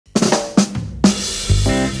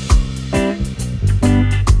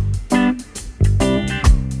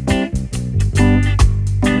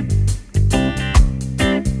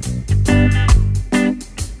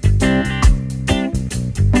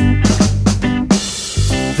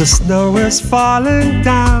The snow is falling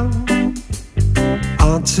down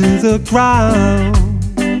onto the ground.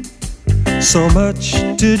 So much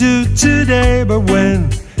to do today, but when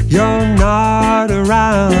you're not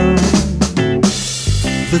around,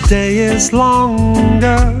 the day is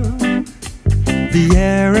longer, the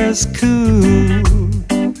air is cool.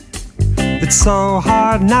 It's so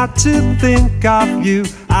hard not to think of you.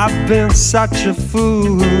 I've been such a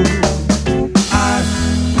fool.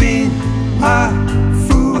 I've been a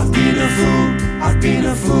fool. I've been a fool. I've been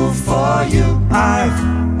a fool for you.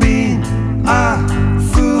 I've been a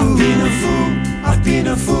fool. I've been a fool. I've been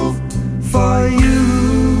a fool for you.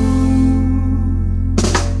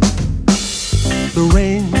 The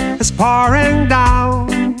rain is pouring down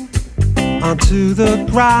onto the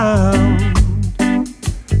ground.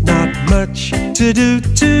 Not much to do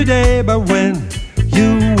today, but when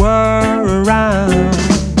you were around,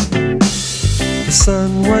 the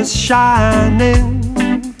sun was shining,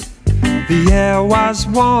 the air was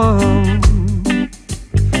warm.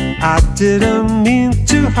 I didn't mean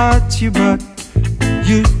to hurt you, but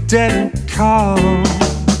you didn't call.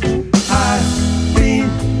 I've been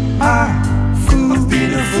a fool. I've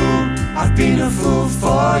been a fool. I've been a fool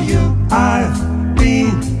for you. I've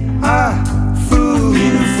been a fool. I've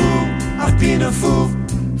been a fool. I've been a fool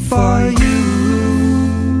for you.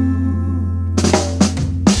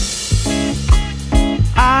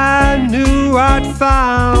 I knew I'd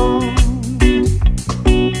found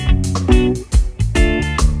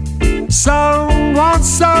someone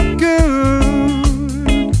so good,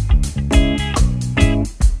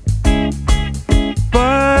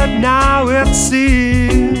 but now it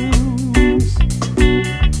seems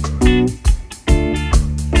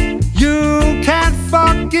you can't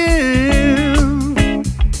forgive.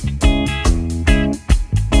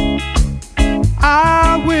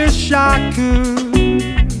 I wish I could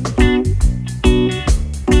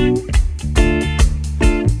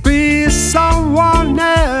be someone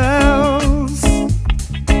else,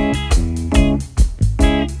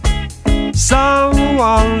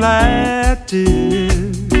 someone that did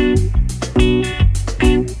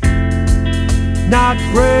not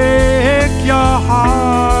break your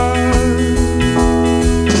heart.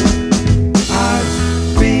 I've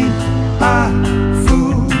been a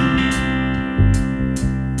fool.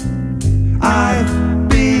 I've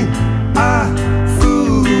been a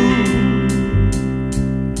fool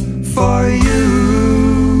for you.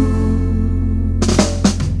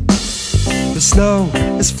 The snow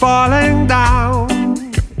is falling down.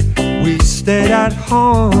 We stayed at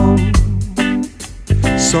home.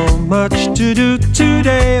 So much to do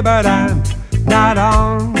today, but I'm not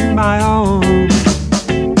on my own.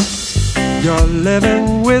 You're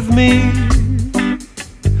living with me.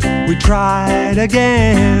 We tried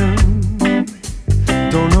again.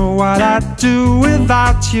 Don't know what I'd do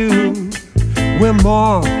without you. We're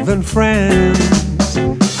more than friends.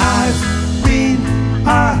 I've been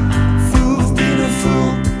a fool. I've been a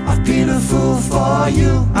fool. I've been a fool for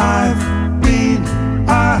you. I've been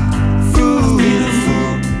a fool. I've been a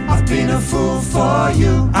fool. I've been a fool for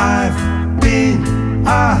you. I've been a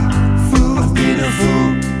fool. I've been a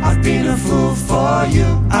fool. I've been a fool for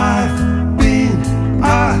you.